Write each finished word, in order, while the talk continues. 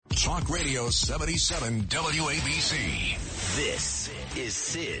Talk Radio 77 WABC. This is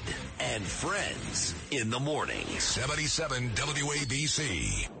Sid and Friends in the morning. 77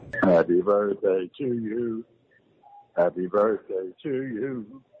 WABC. Happy birthday to you. Happy birthday to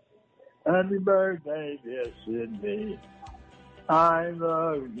you. Happy birthday, dear Sydney. I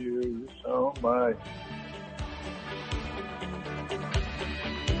love you so much.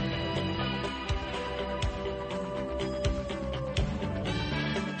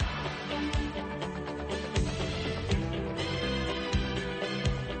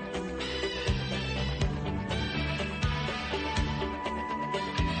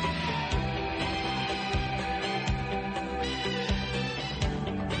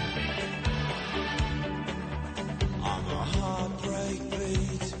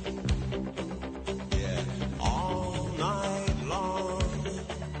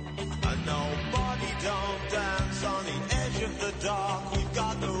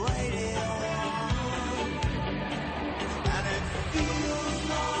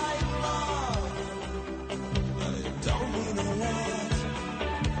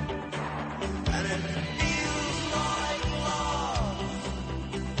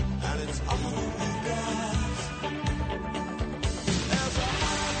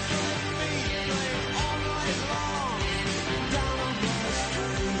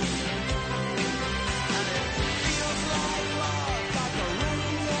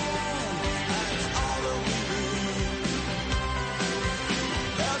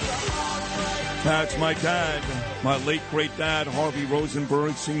 That's my dad, my late great dad, Harvey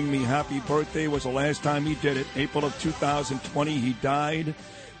Rosenberg, singing me happy birthday. Was the last time he did it. April of 2020, he died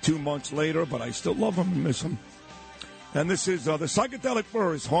 2 months later, but I still love him and miss him. And this is the Psychedelic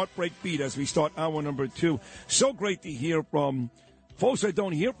Furs Heartbreak Beat as we start hour number 2. So great to hear from folks I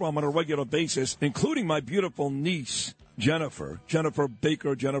don't hear from on a regular basis, including my beautiful niece, Jennifer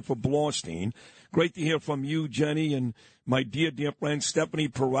Baker, Jennifer Blaustein. Great to hear from you, Jenny, and my dear friend Stephanie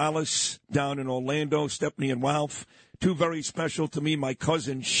Perales down in Orlando, Stephanie and Ralph. Two very special to me, my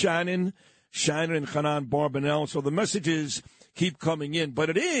cousin Shannon and Hanan Barbanel. So the messages keep coming in.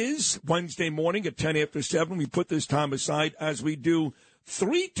 But it is Wednesday morning at 10 after 7. We put this time aside as we do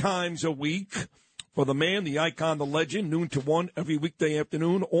 3 times a week for the man, the icon, the legend, noon to 1 every weekday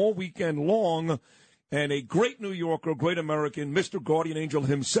afternoon, all weekend long. And a great New Yorker, great American, Mr. Guardian Angel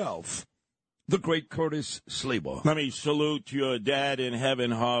himself, the great Curtis Sliwa. Let me salute your dad in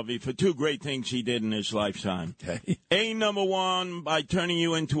heaven, Harvey, for 2 great things he did in his lifetime. Okay. Number 1, by turning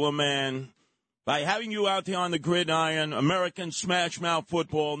you into a man, by having you out there on the gridiron, American smash mouth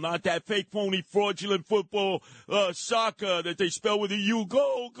football, not that fake, phony, fraudulent football, soccer that they spell with a U,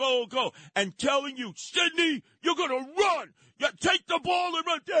 go, and telling you, Sydney, you're going to run. You take the ball and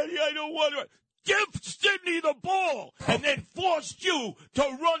run. Daddy, I don't want to run. Give Sydney the ball, and then forced you to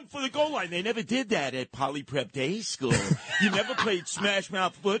run for the goal line. They never did that at Poly Prep Day School. You never played smash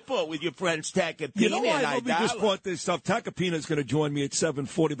mouth football with your friends Takapina. You know, I love you just brought this up. Takapina's going to join me at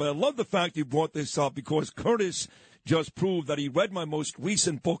 7:40, but I love the fact you brought this up because Curtis just proved that he read my most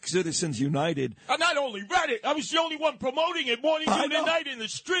recent book, Citizens United. I not only read it, I was the only one promoting it morning, noon, and night in the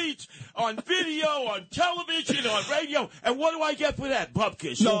streets, on video, on television, on radio. And what do I get for that,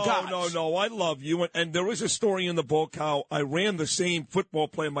 Bupkis? No. I love you. And there is a story in the book how I ran the same football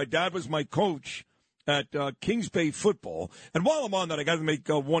play. My dad was my coach at Kings Bay Football. And while I'm on that, I got to make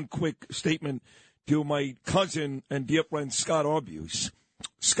one quick statement to my cousin and dear friend Scott Arbuse.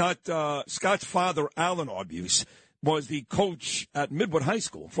 Scott's father, Alan Arbuse, was the coach at Midwood High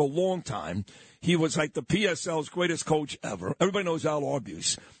School for a long time. He was like the PSL's greatest coach ever. Everybody knows Al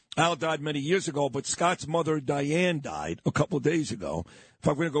Arbuse. Al died many years ago, but Scott's mother, Diane, died a couple of days ago. In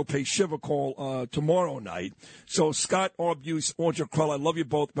fact, we're going to go pay Shiva call tomorrow night. So Scott Arbuse, Audra Krull, I love you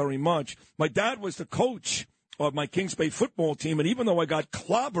both very much. My dad was the coach of my Kings Bay football team, and even though I got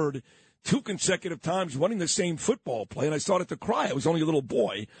clobbered 2 consecutive times running the same football play, and I started to cry, I was only a little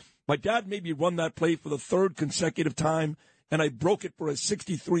boy, my dad made me run that play for the 3rd consecutive time, and I broke it for a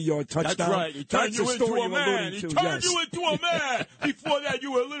 63-yard touchdown. That's right. He turned you into a man. He turned you into a man. Before that,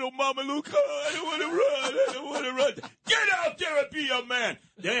 you were a little Mamaluka. I don't want to run. Get out there and be a man.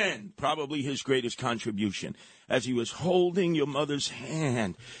 Then, probably his greatest contribution, as he was holding your mother's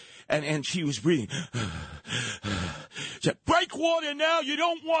hand, and she was breathing. Said, break water now. You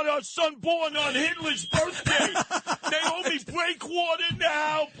don't want our son born on Hitler's birthday. Naomi, break water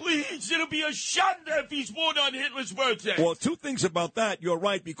now, please. It'll be a shanda if he's born on Hitler's birthday. Well, 2 things about that. You're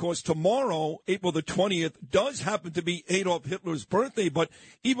right, because tomorrow, April the 20th, does happen to be Adolf Hitler's birthday. But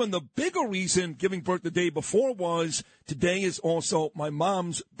even the bigger reason giving birth the day before was today is also my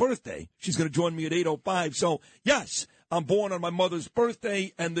mom's birthday. She's going to join me at 8:05. So, yes, I'm born on my mother's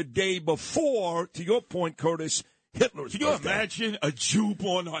birthday, and the day before, to your point, Curtis, Hitler's birthday. Can you imagine a Jew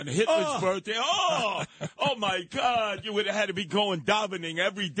born on Hitler's birthday? Oh my God. You would have had to be going davening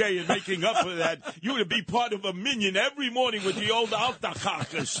every day and making up for that. You would be part of a minyan every morning with the old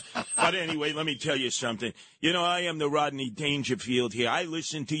Altachakas. But anyway, let me tell you something. You know, I am the Rodney Dangerfield here. I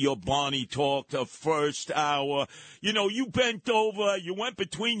listened to your Barney talk the first hour. You know, you bent over, you went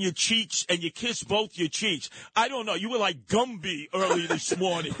between your cheeks, and you kissed both your cheeks. I don't know. You were like Gumby early this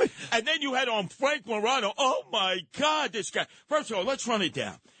morning. And then you had on Frank Morano. Oh, my God, this guy. First of all, let's run it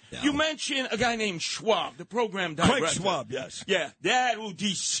down. Yeah. You mentioned a guy named Schwab, the program director. Craig Schwab, yes. Yeah, that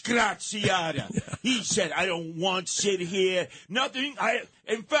disgraziata. Yeah. He said, I don't want Sid here. Nothing.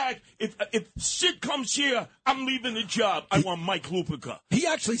 In fact, if Sid comes here, I'm leaving the job. I want Mike Lupica. He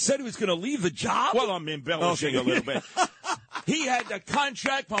actually said he was going to leave the job? Well, I'm embellishing a little bit. He had the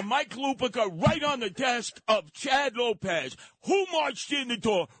contract for Mike Lupica right on the desk of Chad Lopez, who marched in the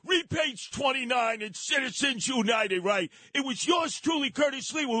door, read page 29 in Citizens United, right? It was yours truly,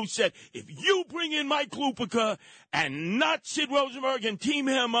 Curtis Sliwa, who said, if you bring in Mike Lupica and not Sid Rosenberg and team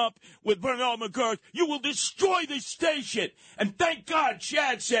him up with Bernard McGurk, you will destroy the station. And thank God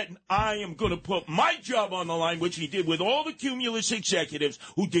Chad said, I am going to put my job on the line, which he did with all the Cumulus executives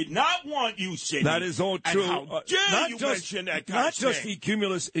who did not want you, Sidney. That is all true. And how dare you mention that guy's Not just name. the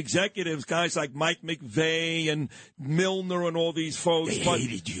Cumulus executives, guys like Mike McVeigh and Milner and all these folks. They but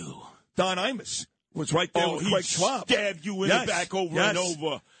hated you. Don Imus was right there with Craig Schwab. Stabbed you in the back over and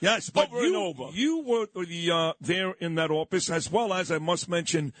over. Yes, but over. You were there in that office, as well as, I must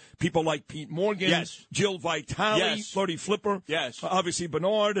mention, people like Pete Morgan, yes. Jill Vitale, yes. Flirty Flipper, yes. Obviously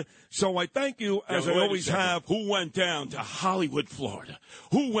Bernard. So I thank you, as I always have. Who went down to Hollywood, Florida?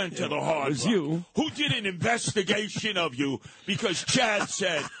 Who went to the Hard Rock? You. Who did an investigation of you? Because Chad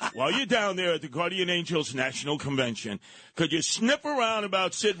said, while you're down there at the Guardian Angels National Convention, could you sniff around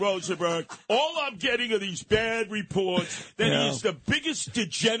about Sid Rosenberg? All I'm getting are these bad reports that he is the biggest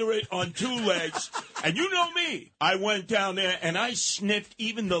degenerate on two legs. And you know me. I went down there and I sniffed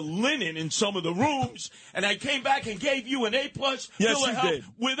even the linen in some of the rooms, and I came back and gave you an A+ Yes, bill of you health, did.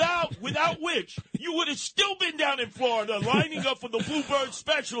 without which you would have still been down in Florida lining up for the Bluebird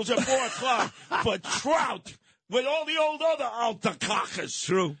specials at 4 o'clock for trout. With all the old other altacakas.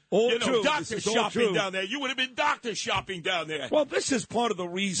 True. All true. Doctor shopping down there. You would have been doctor shopping down there. Well, this is part of the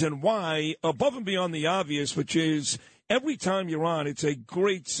reason why, above and beyond the obvious, which is every time you're on, it's a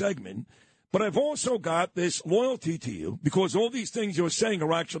great segment. But I've also got this loyalty to you because all these things you're saying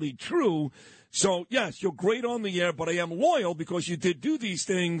are actually true. So, yes, you're great on the air, but I am loyal because you did do these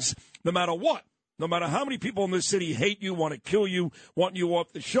things no matter what. No matter how many people in this city hate you, want to kill you, want you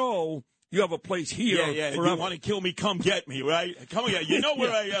off the show. You have a place here. Yeah. If forever. you want to kill me, come get me, right? Come get. You know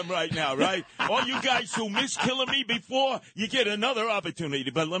where I am right now, right? All you guys who missed killing me before, you get another opportunity.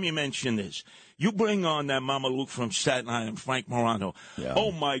 But let me mention this. You bring on that Mama Luke from Staten Island, Frank Morano. Yeah.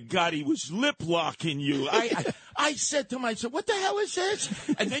 Oh, my God, he was lip-locking you. I said to myself, what the hell is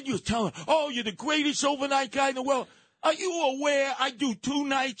this? And then you tell him, oh, you're the greatest overnight guy in the world. Are you aware I do 2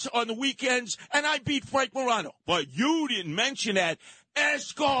 nights on the weekends, and I beat Frank Morano? But you didn't mention that.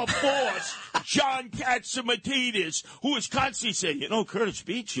 Escort boss, John Katzimatidis, who is constantly saying, Curtis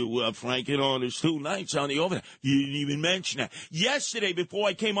beat you, Frank, on his 2 nights on the overnight. You didn't even mention that. Yesterday, before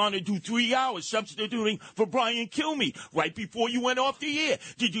I came on to do 3 hours substituting for Brian Kilmeade, right before you went off the air,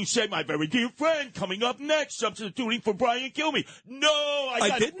 did you say, my very dear friend, coming up next, substituting for Brian Kilmeade? No,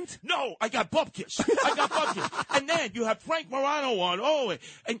 I didn't? No, I got bupkis. And then you have Frank Morano on. Oh,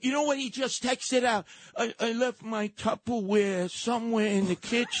 and you know what he just texted out? I left my Tupperware somewhere in the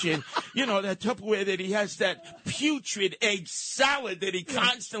kitchen, that Tupperware that he has that putrid egg salad that he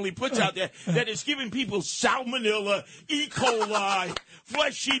constantly puts out there that is giving people salmonella, E. coli,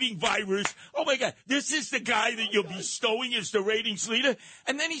 flesh-eating virus. Oh, my God. This is the guy that you're bestowing as the ratings leader.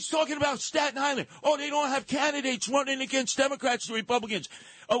 And then he's talking about Staten Island. Oh, they don't have candidates running against Democrats and Republicans.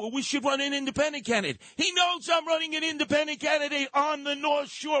 Oh, we should run an independent candidate. He knows I'm running an independent candidate on the North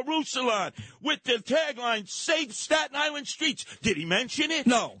Shore Roof Salon with the tagline, Save Staten Island Streets. Did he mention it?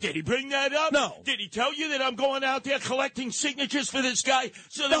 No. Did he bring that up? No. Did he tell you that I'm going out there collecting signatures for this guy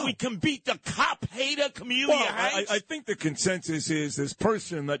so that we can beat the cop-hater Camellia Hanks? I think the consensus is this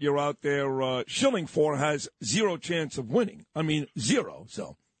person that you're out there shilling for has 0 chance of winning. I mean, 0,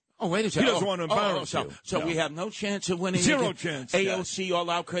 so. Oh, wait a second. He doesn't want to embarrass you. So we have no chance of winning. 0 chance. AOC, all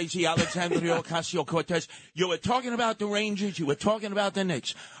out crazy, Alexandria Ocasio-Cortez. You were talking about the Rangers. You were talking about the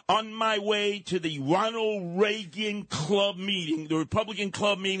Knicks. On my way to the Ronald Reagan Club meeting, the Republican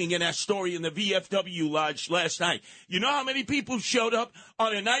Club meeting in Astoria in the VFW Lodge last night. You know how many people showed up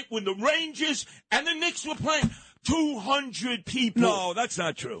on a night when the Rangers and the Knicks were playing? 200 people. No, that's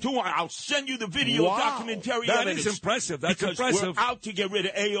not true. I'll send you the video documentary. That is impressive. That's because impressive. We're out to get rid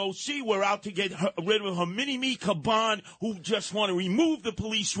of AOC. We're out to get rid of her mini-me Caban, who just want to remove the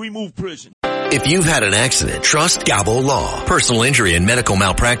police, remove prison. If you've had an accident, trust Gabo Law. Personal injury and medical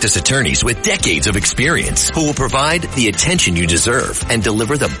malpractice attorneys with decades of experience who will provide the attention you deserve and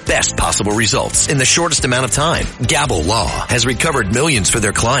deliver the best possible results in the shortest amount of time. Gabo Law has recovered millions for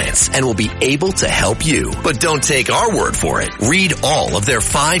their clients and will be able to help you. But don't take our word for it. Read all of their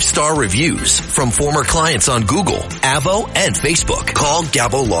 5-star reviews from former clients on Google, Avo, and Facebook. Call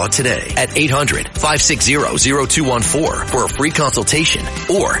Gabo Law today at 800-560-0214 for a free consultation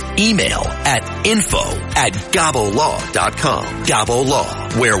or email at info@gabolaw.com. Gabo Law,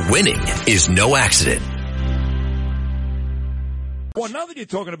 where winning is no accident. Well, now that you're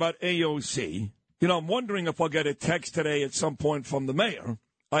talking about AOC, I'm wondering if I'll get a text today at some point from the mayor.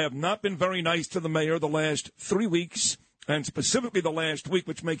 I have not been very nice to the mayor the last 3 weeks, and specifically the last week,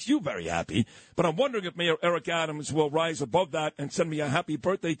 which makes you very happy. But I'm wondering if Mayor Eric Adams will rise above that and send me a happy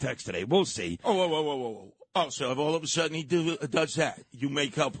birthday text today. We'll see. Whoa. Oh, so if all of a sudden he does that, you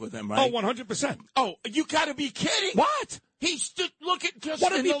make up with him, right? Oh, 100%. Oh, you got to be kidding. What? He stood, look at just...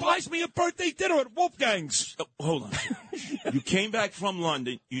 What if he buys me a birthday dinner at Wolfgang's? Hold on. You came back from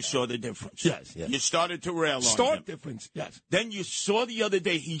London, you saw the difference. Yes. You started to rail on him. Stark difference, yes. Then you saw the other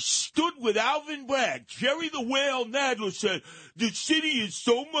day, he stood with Alvin Bragg. Jerry the Whale Nadler said, the city is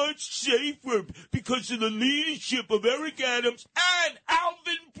so much safer because of the leadership of Eric Adams and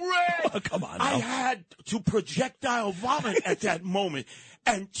Alvin Bragg. Oh, come on now. I had to projectile vomit at that moment.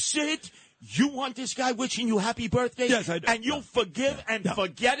 And Sid... You want this guy wishing you happy birthday? Yes, I do. And you'll forgive and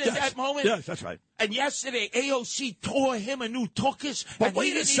forget at that moment? Yes, that's right. And yesterday, AOC tore him a new tuchus, and wait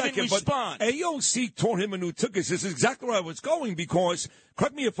he didn't a second, even respond. But AOC tore him a new tuchus. This is exactly where I was going because,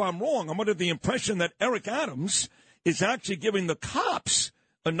 correct me if I'm wrong, I'm under the impression that Eric Adams is actually giving the cops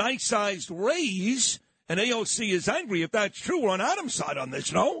a nice-sized raise, and AOC is angry. If that's true, we're on Adams' side on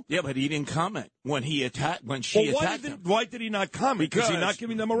this, no? Yeah, but he didn't comment when she attacked him. Why did he not comment? Because he's not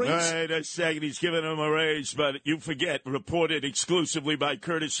giving them a raise? Wait a second, he's giving them a raise, but you forget, reported exclusively by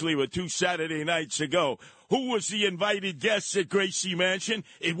Curtis Sliwa 2 Saturday nights ago. Who was the invited guest at Gracie Mansion?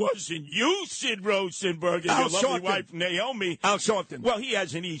 It wasn't you, Sid Rosenberg, and your lovely wife, Naomi. Al Sharpton. Well, he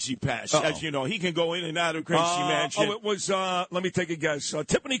has an easy pass, as you know. He can go in and out of Gracie Mansion. Oh, it was, let me take a guess,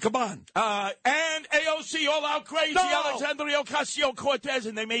 Tiffany Caban. And AOC, all out crazy, No. Alexandria Ocasio-Cortez,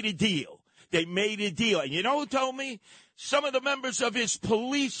 and they made a deal. And you know who told me? Some of the members of his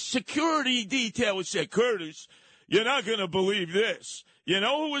police security detail said, Curtis, you're not going to believe this. You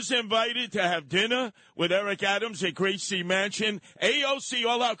know who was invited to have dinner with Eric Adams at Gracie Mansion? AOC,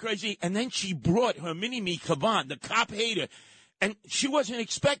 all out crazy. And then she brought her mini-me Caban, the cop hater. And she wasn't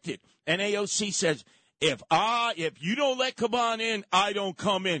expected. And AOC says, if you don't let Caban in, I don't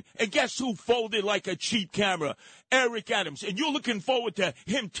come in. And guess who folded like a cheap camera? Eric Adams. And you're looking forward to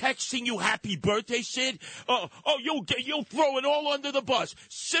him texting you happy birthday, Sid? You'll throw it all under the bus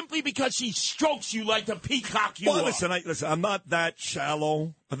simply because he strokes you like the peacock you are. Listen, I'm not that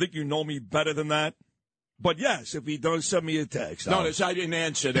shallow. I think you know me better than that. But yes, if he does send me a text. Notice I didn't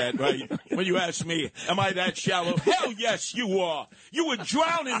answer that, right? When you asked me, am I that shallow? Hell yes, you are. You would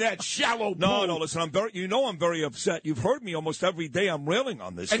drown in that shallow pool. No, listen, I'm very upset. You've heard me almost every day. I'm railing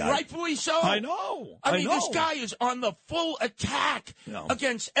on this guy. And rightfully so. I know. I mean, this guy is on the full attack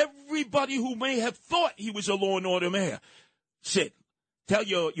against everybody who may have thought he was a law and order mayor. Sid. Tell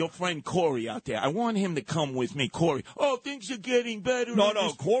your friend Corey out there. I want him to come with me. Corey, things are getting better.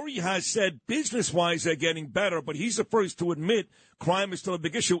 No. Corey has said business-wise they're getting better, but he's the first to admit crime is still a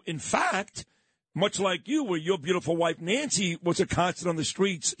big issue. In fact, much like you, where your beautiful wife Nancy was a constant on the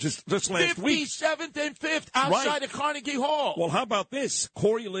streets just last week. 57th and 5th outside of Carnegie Hall. Well, how about this?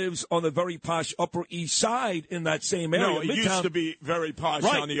 Corey lives on the very posh Upper East Side in that same area. No, it used to be very posh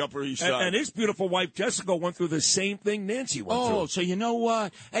on the Upper East Side. And his beautiful wife Jessica went through the same thing Nancy went through. Oh, so you know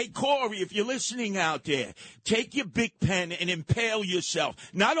what? Hey, Corey, if you're listening out there, take your big pen and impale yourself.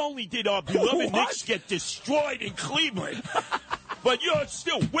 Not only did our beloved Knicks get destroyed in Cleveland, but you're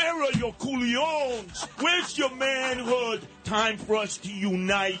still, where are your coolions? Where's your manhood? Time for us to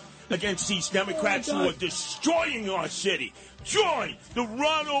unite against these Democrats who are destroying our city. Join the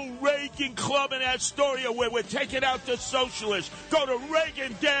Ronald Reagan Club in Astoria, where we're taking out the socialists. Go to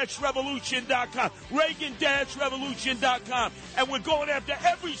Reagan-Revolution.com, Reagan-Revolution.com, and we're going after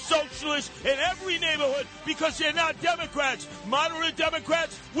every socialist in every neighborhood because they're not Democrats. Moderate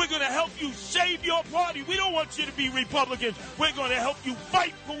Democrats, we're going to help you save your party. We don't want you to be Republicans. We're going to help you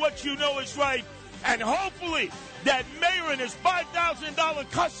fight for what you know is right. And hopefully that mayor in his $5,000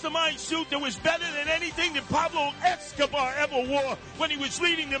 customized suit that was better than anything that Pablo Escobar ever wore when he was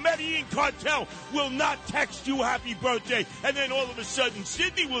leading the Medellin cartel will not text you happy birthday. And then all of a sudden,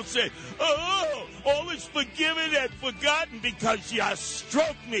 Sidney will say, oh, all is forgiven and forgotten because you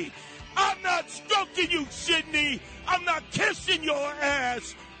stroked me. I'm not stroking you, Sidney. I'm not kissing your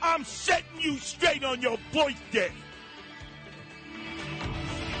ass. I'm setting you straight on your birthday.